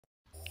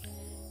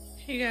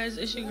Hey guys,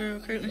 it's your girl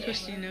Kirtland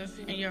Christina,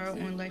 and y'all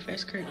on Life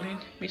as Kirtland.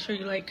 Make sure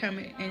you like,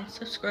 comment, and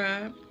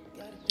subscribe.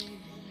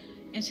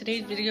 In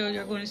today's video,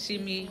 you're going to see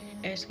me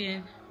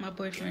asking my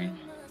boyfriend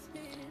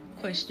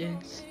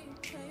questions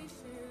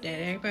that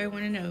everybody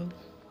want to know.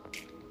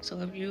 So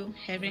if you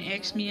haven't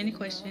asked me any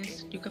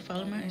questions, you can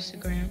follow my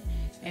Instagram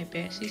at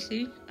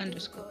badcc_.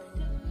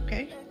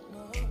 Okay?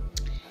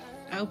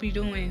 I'll be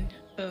doing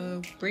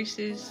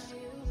braces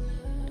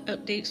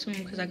update soon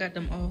because I got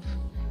them off,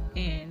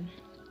 and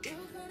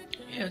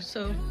yeah,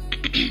 so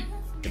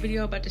the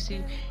video about to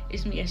see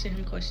is me asking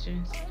him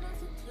questions.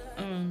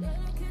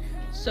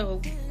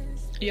 So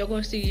y'all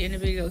gonna see in the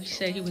video he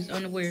said he was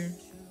unaware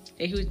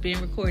that he was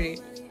being recorded.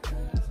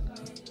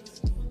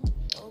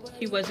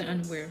 He wasn't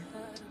unaware,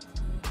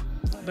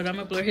 but I'm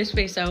gonna blur his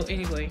face out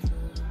anyway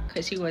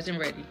because he wasn't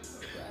ready.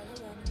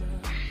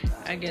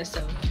 I guess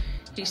so.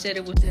 He said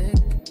it was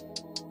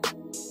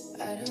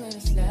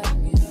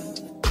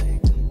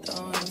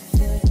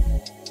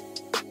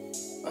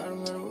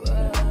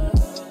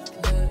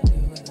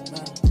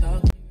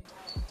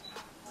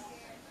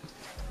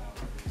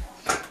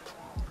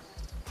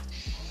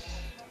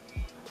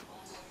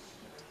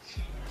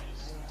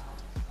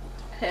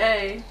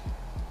Hey,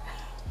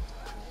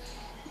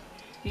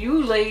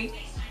 you late.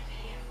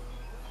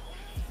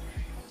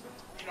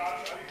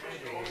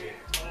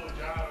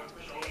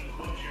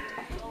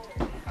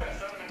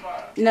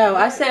 No,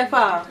 I said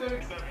 5.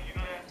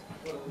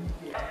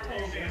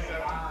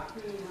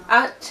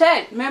 I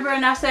checked, remember,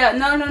 and I said,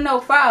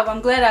 no, 5.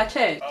 I'm glad I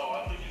checked. Oh,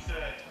 I thought you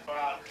said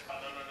 5.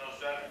 No,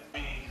 7.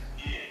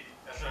 Yeah,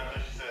 that's what I thought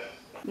you said.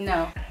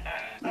 No.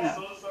 I'm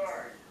so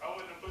sorry. I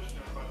wouldn't have pushed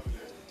him if I did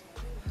that.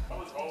 I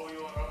was all the way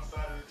on the other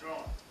side of the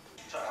drum.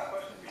 So I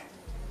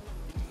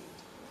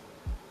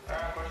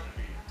have a question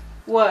for you.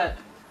 What?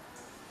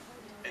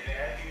 And then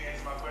after you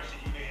answer my question,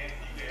 you can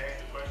ask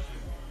the question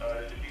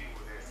that the people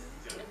was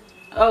asking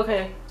too.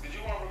 Okay. Did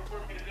you want to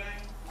record me today?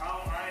 I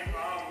don't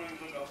really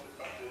look up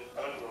I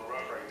look a little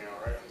rough right now,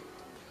 right?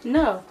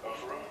 No. Oh,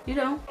 for real? You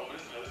don't. Oh,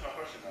 listen, that's my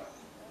question now.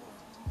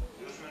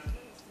 You listening?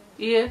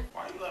 Yeah.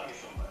 Why you love me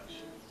so much?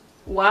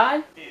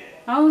 Why? Yeah.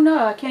 I don't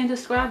know. I can't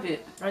describe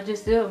it. I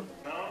just do.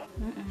 No?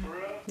 Mm-mm. For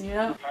real?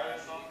 Yeah. How that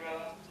song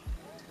go?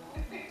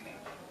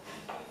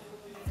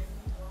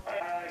 I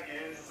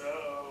get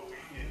so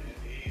weak in the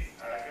knees,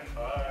 I can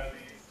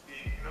hardly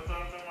speak. You know what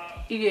I'm talking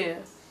about? Yeah.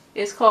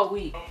 It's called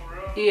Weak. Oh, for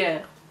real?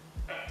 Yeah.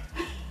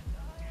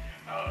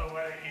 I don't know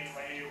why that came in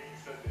my head when you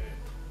said that.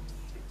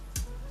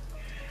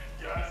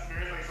 Yo, I swear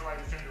it's like somebody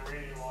just turned the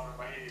radio on in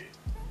my head.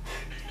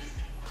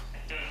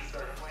 And just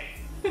started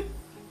playing.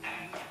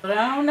 But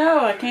I don't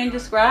know. I can't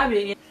describe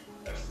it.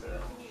 That's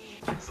terrible.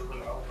 So look, I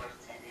was watching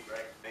TV,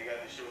 right? They got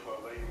this show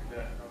called Lady to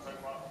Death. You know what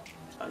I'm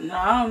talking about? No,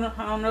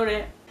 I don't know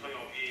that. Play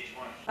on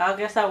VH1. I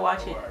guess I'll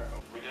watch it.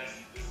 But that's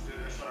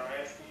what I'm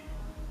asking you.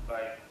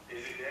 Like,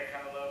 is it that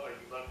kind of love? Like,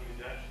 you love me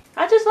to death?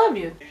 I just love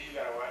you. If you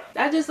gotta watch.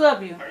 I just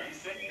love you. Are you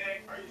saying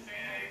that? Are you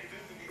saying that because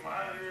this is my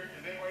honor?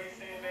 Is that why you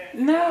saying that?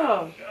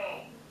 No.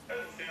 No.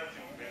 Doesn't sound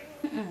too bad.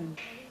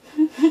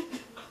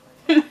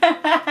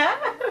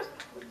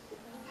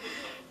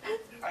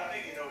 I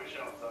think you know what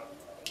show I'm talking about.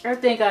 I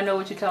think I know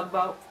what you're talking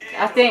about.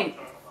 Yeah,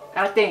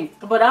 I think.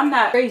 But I'm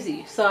not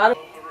crazy, so I don't.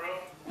 Oh,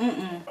 for real?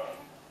 Mm-mm.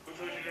 Who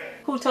told you that?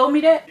 Who told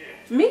me that?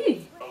 Yeah.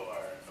 Me. Oh,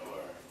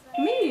 alright.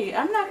 Me.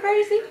 I'm not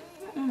crazy.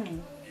 Mm. Yeah,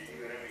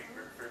 that makes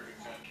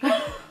perfect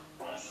sense.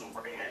 So,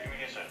 right here, give me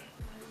a second.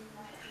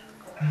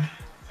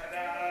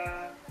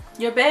 Ta-da!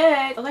 Your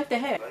bag. I like the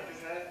hat. Like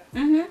this hat?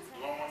 Mm-hmm. You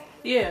want one?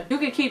 Yeah. You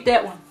can keep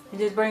that one and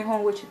just bring it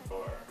home with you.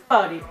 Or-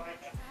 About it.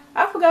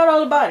 I forgot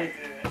all about it.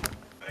 Yeah.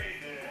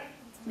 Yeah.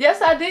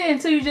 Yes, I did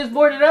until you just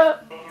boarded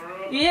up. Oh, for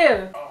real?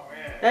 Yeah. Oh,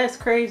 man. That's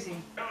crazy.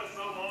 That was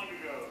so long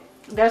ago.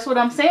 That's what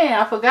I'm saying.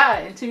 I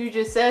forgot until you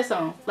just said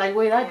something. Like,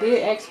 wait, I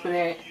did ask for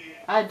that.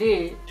 I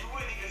did. You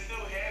wouldn't even still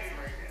have it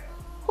right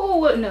now. Who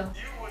wouldn't have?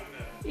 You wouldn't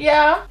have.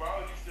 Yeah. Why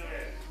would you still have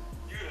it?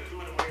 You would have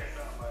threw it away or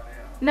something by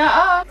now.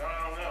 Nuh-uh. No, I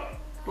don't know.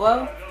 Well,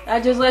 I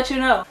just let you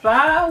know.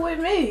 Fine with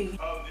me.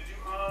 Oh,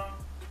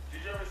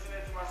 did you ever send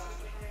that to my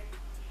sister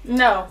for me?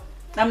 No.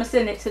 I'm going to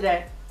send it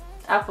today.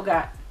 I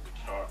forgot.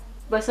 Sure.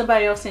 But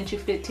somebody else sent you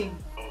 15.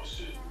 Oh,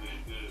 shit.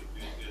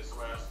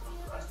 Somebody else,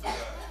 I still got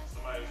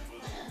somebody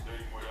supposed to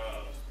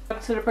 $30 more.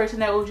 To the person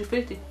that owed you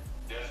 50.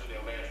 That's what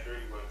that last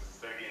 30 was.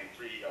 Instead of getting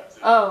 3, you got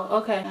 2. Oh,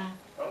 okay. Okay,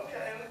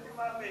 look at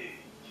my baby.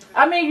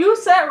 I mean, you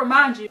said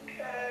remind you.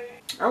 Okay.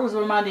 I was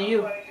reminding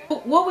you.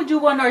 What would you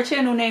want our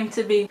channel name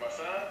to be? My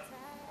son?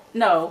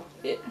 No.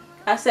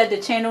 I said the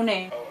channel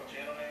name. Oh,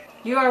 channel name?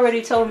 You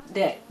already told me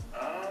that.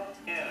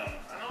 Yeah.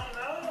 I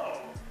don't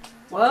know.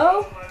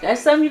 Well,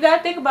 that's something you got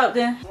to think about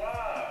then. Why?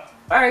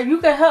 Alright, you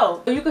can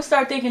help. You can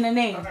start thinking the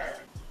name. Okay.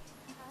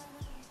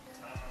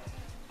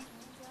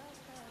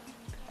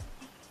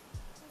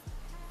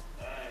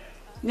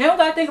 You don't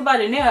got to think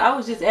about it now. I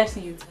was just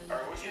asking you.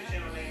 Alright, what's your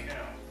channel name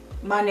now?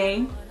 My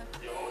name.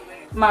 Your whole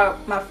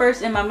name? My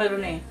first and my middle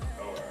name.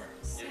 Oh, alright.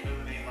 Your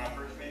middle name, my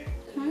first name?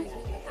 Hmm?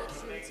 Or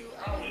first name?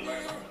 I don't really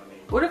like my middle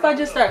name. What if I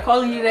just start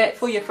calling you that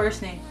for your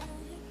first name?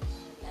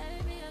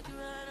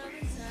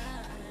 Please.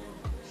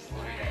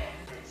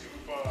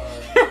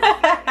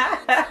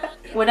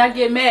 When I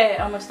get mad,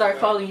 I'm gonna start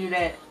calling you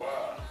that. Why?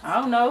 I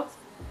don't know.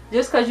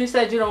 Just cause you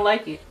said you don't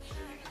like it.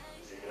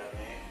 See what I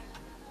mean?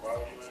 Why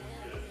would you want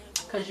to do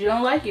this? Cause you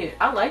don't like it.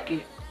 I like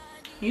it.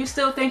 You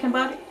still thinking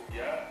about it?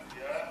 Yeah.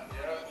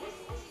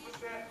 What's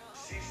that?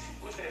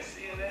 CC? What's that?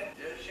 CNN?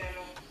 Your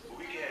channel?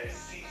 We can have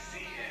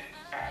CC and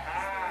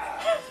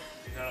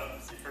you know,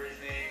 your first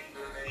name,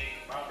 middle name,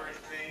 my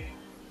first name.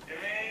 You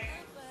know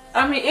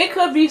what I mean? I mean, it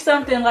could be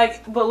something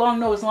like along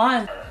those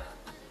lines. I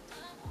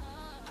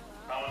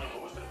don't know,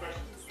 but what's the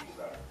question you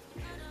got?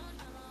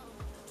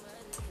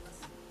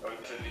 Oh,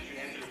 so did you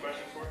answer the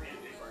question for me?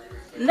 Or you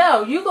expecting?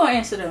 No, you gonna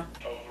answer them.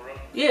 Oh, for real?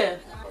 Yeah.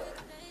 Alright.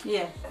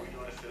 Yeah. Are we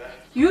doing this today?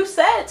 You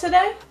said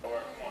today.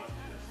 Alright, come on, let's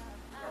do this.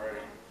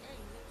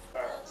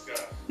 Alright, let's go.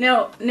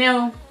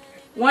 Now,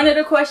 one of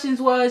the questions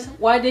was,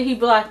 why did he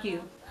block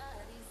you?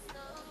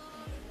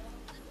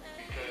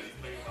 Because you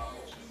played my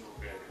emotions so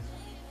bad.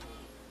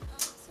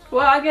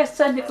 Well, I guess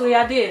technically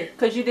I did,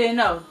 cause you didn't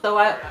know. So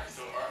I, Alright,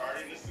 so are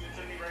they listening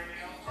to me right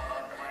now? Or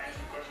am I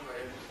answering questions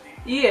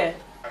like this? yeah.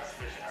 That's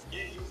sufficient.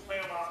 Yeah, you was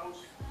playing my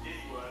emotions. Yeah,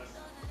 you was.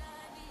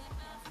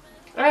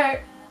 All right,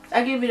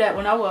 I give you that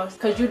one. I was,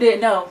 cause you didn't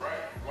know. Right.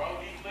 Why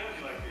would you play with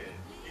me like that?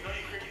 You know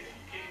you crazy.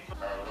 You can't.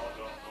 Alright, don't play with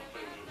jokes like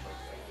that.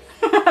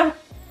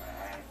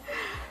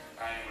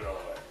 I ain't with all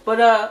that. But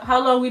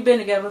how long we been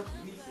together?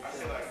 I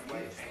say like 10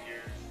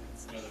 years.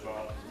 Just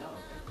about.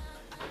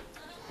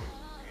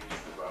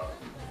 Just about.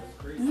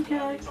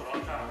 Okay. It's a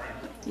long time,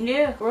 right?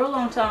 Yeah, real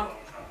long time. Oh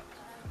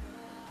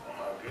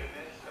my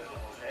goodness, that's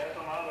almost half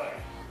of my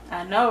life.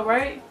 I know,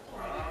 right?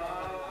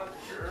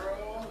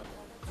 Girl.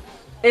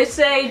 It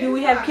say, do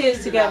we have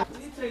kids together?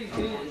 Not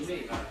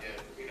yet.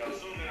 You know,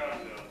 soon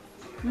enough,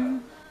 though.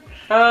 Mhm.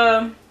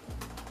 Oh,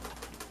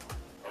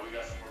 we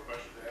got some more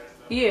questions to ask,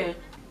 though? Yeah.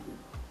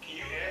 Can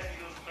you ask me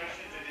those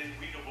questions and then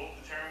we can both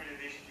determine if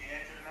they should be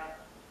answered or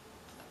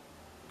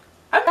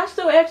not? I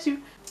still ask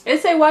you.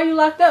 It say, why you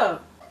locked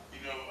up? You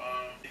know,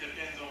 it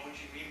depends on what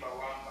you mean by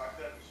why I'm locked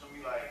up. You feel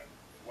me? Like,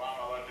 why am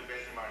I locked up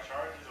based on my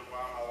charges or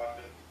why am I locked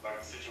up like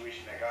the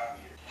situation that got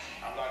me here?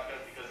 I'm locked up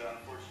because of an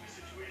unfortunate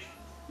situation.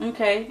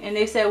 Okay, and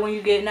they said when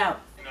you getting out.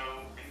 You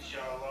know,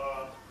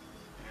 inshallah,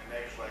 in the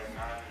next like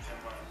 9 to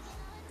 10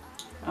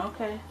 months.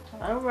 Okay,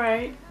 all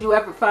right. You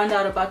ever find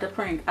out about the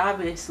prank?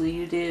 Obviously,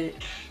 you did.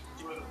 It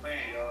wasn't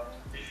playing, y'all.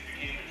 It just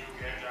became a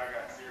joke after I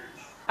got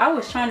serious. I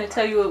was trying to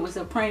tell you it was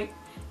a prank,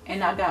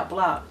 and I got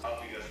blocked. I don't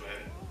think that's what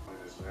happened. I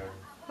think that's what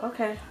happened.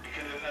 Okay.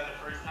 Because it's not the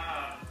first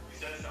time you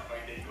said something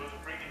like that. You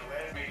wasn't breaking the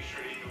last, making sure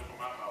they know from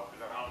my mouth.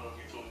 Because I don't know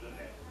if you told them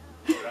that.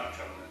 But I'm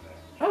telling them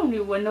that. I don't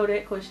even want to know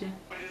that question.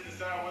 But just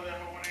decide whether I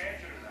want to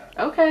answer it or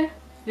not. Okay.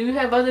 Do you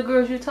have other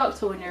girls you talk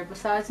to in there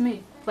besides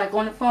me? Like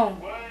on the phone?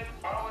 What?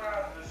 Why would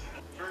I listen?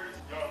 First,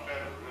 y'all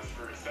better listen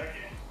for a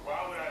second.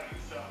 Why would I do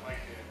something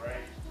like that,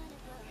 right?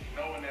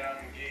 Knowing that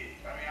I'm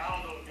engaged. I mean, I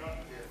don't know if y'all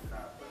do that or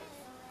not, but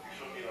you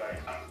feel me? Like,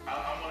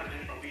 I'm on a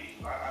different league.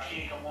 I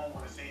can't come on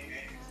with the same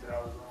antics that I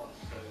was on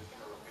because, you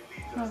know, it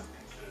leads us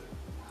into,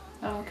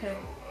 Oh, okay.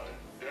 you know,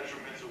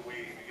 detrimental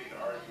ways. We get to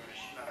arguing, and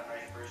she's not a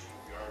nice person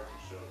when we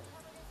argue, so.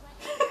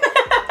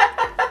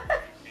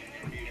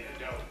 And being an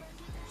adult, you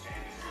know what I'm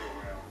saying, this go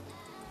around,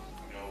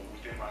 you know,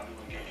 within my new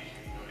engagement,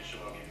 you know, this show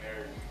I'll get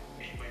married,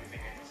 and you play the thing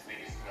that these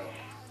niggas, you know,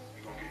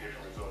 you're gonna get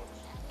different results.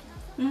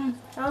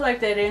 I like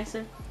that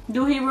answer.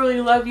 Do he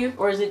really love you,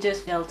 or is it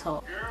just no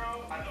talk?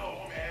 Girl, I know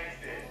a woman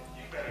asked that.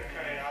 You better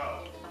cut it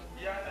out.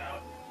 Yeah, I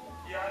know.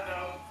 Yeah, I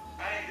know.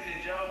 I ain't been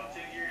in jail for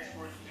 10 years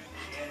for just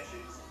being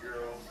antics,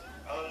 girl.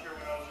 I loved her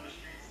when I was in the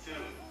streets,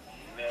 too.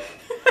 You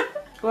know?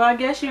 Well, I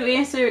guess you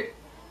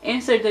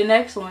answered the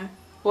next one.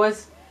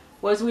 Was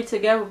we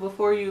together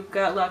before you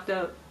got locked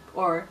up,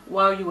 or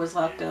while you was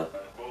locked up?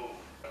 Both.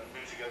 I've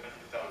been together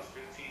since I was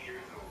 15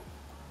 years old.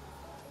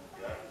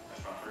 Yeah,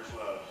 that's my first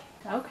love.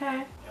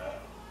 Okay. Yeah.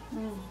 Mm.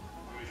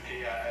 We was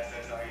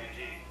KISSING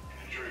in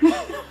Detroit.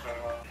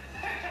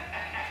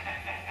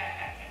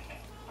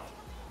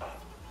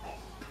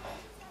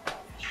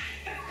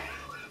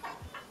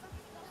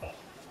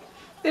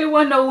 They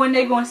want to know when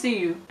they gonna see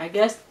you. I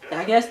guess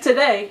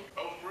today.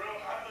 Oh, for real?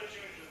 I thought you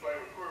was just like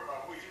recording my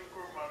voice. You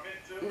recording my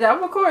mint, too?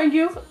 I'm recording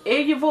you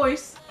and your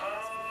voice.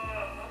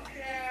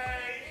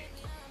 Okay.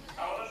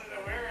 I wasn't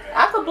aware of that.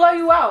 I could blur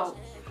you out.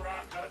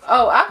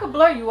 Oh, I could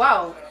blur you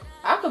out.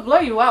 I could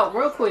blur you out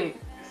real quick.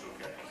 It's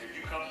okay. If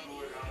you comfortable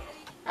with it,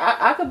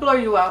 I could blur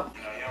you out.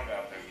 no, you don't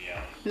gotta play me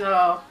out.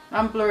 No,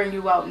 I'm blurring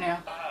you out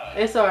now.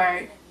 It's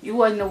alright. You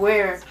wasn't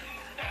aware. I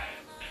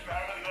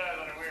really was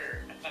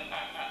unaware.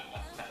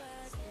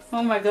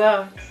 Oh my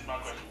god. This is my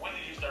question. When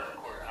did you start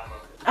recording?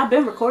 I've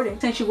been recording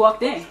since you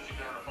walked in. Since you've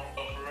been on the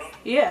phone? Oh, for real?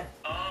 Yeah.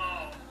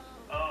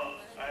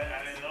 I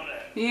didn't know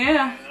that. Yeah. I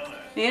didn't know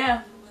that.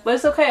 Yeah. But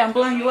it's okay. I'm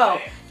blurring you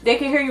out. They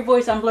can hear your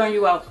voice. I'm blurring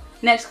you out.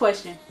 Next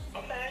question.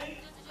 Okay.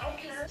 I don't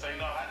care. So,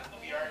 no, I didn't know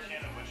we are a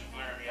channel, but you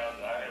blurring me out.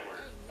 How that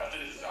work? I thought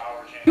this is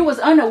our channel. You was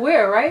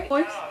unaware, right?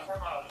 Voice? Time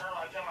out.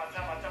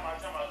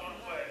 Don't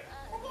play.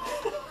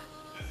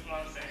 This is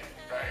what I'm saying,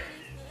 right?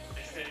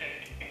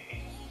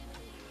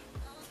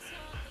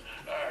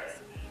 Alright.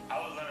 I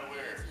was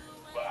unaware,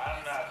 but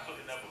I'm not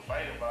putting up a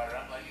fight about it.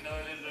 I'm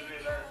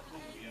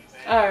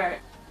Alright.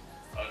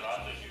 Oh, no, I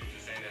thought you were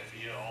just saying that for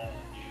your own,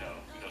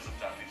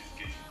 sometimes it just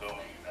gets you going,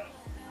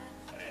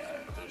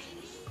 I thought she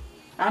was...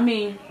 I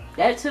mean,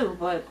 that too,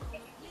 but...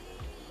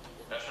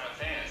 That's what I'm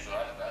saying, so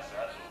that's what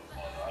I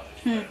thought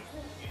was going on. I thought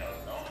you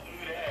don't do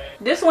that.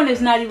 This one is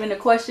not even a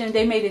question.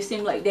 They made it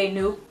seem like they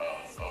knew.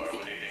 What they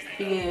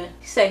think? Yeah,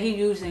 he said he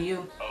using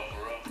you. Oh,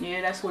 for real?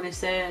 Yeah, that's what it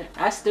said.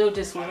 I still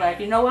just was like,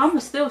 you know what, I'ma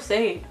still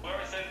say it.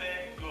 Whoever said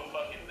that, you a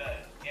fucking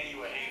nut. And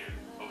you a hater,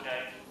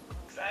 okay?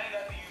 Cause I ain't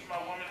got to use my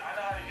woman. I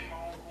know how to get my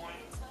own point,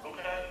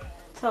 okay?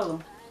 Tell him.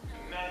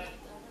 Nut.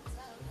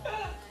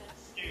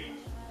 Excuse.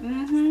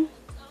 Mm-hmm.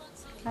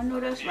 I know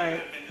that's You right.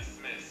 have been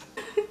dismissed.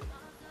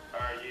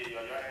 Alright, yeah,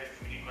 y'all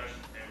asked me